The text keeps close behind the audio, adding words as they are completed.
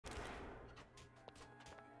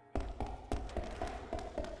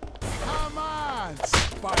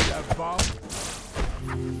Spider-Bomb.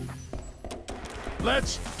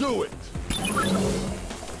 Let's do it!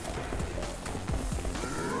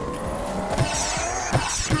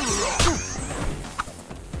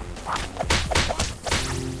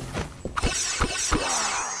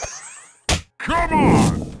 Come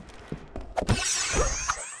on!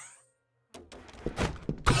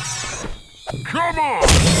 Come on!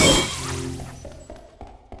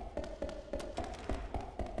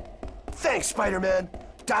 Thanks, Spider-Man.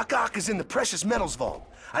 Doc Ock is in the precious metals vault.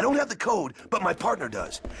 I don't have the code, but my partner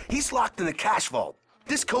does. He's locked in the cash vault.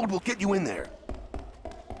 This code will get you in there.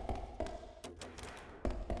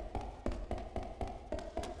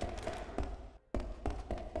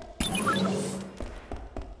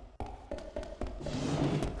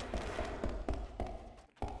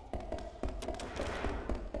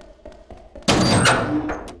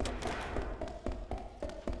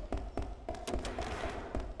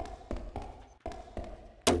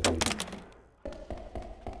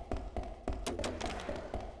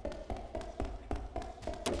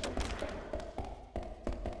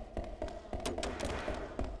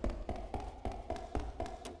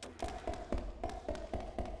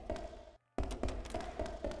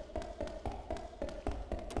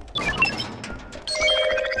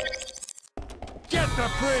 Get the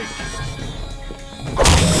freak!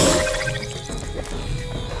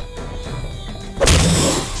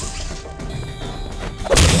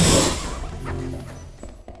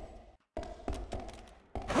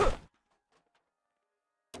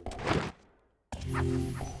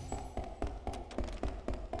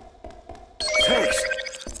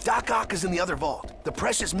 Thanks. Doc Ock is in the other vault, the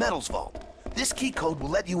precious metals vault. This key code will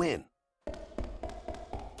let you in.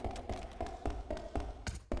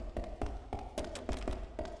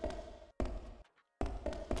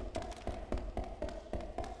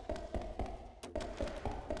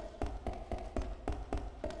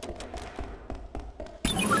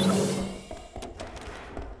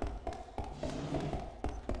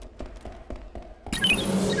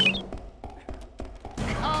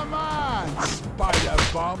 Come on,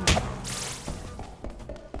 Spider-Bomb!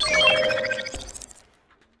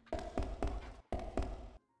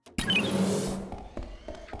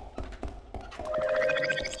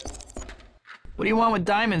 What do you want with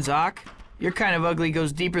diamonds, Ock? Your kind of ugly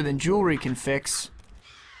goes deeper than jewelry can fix.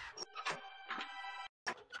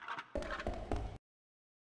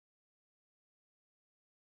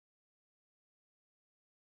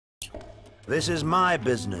 This is my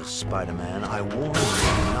business, Spider-Man. I warn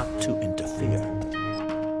you not to interfere.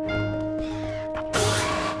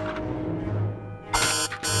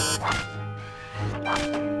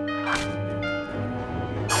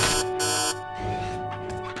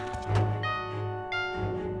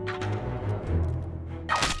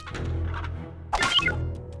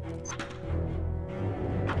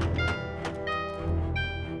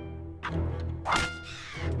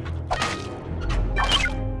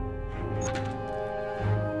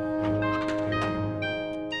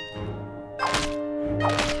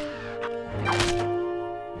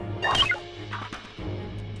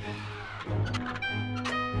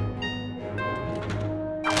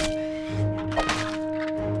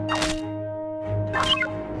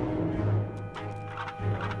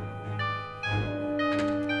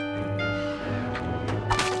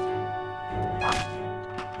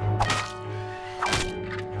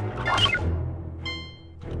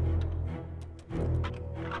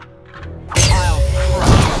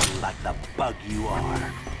 Like the bug you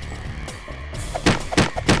are.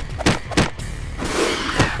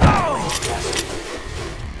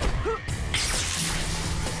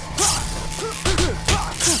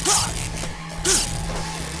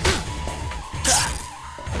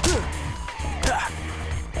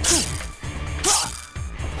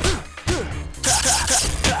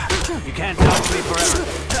 You can't touch me forever.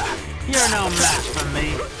 You're no match for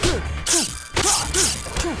me.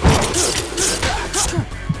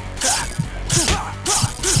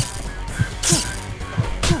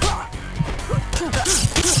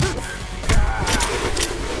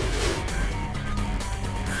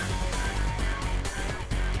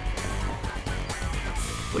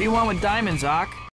 What do you want with diamonds, Ock?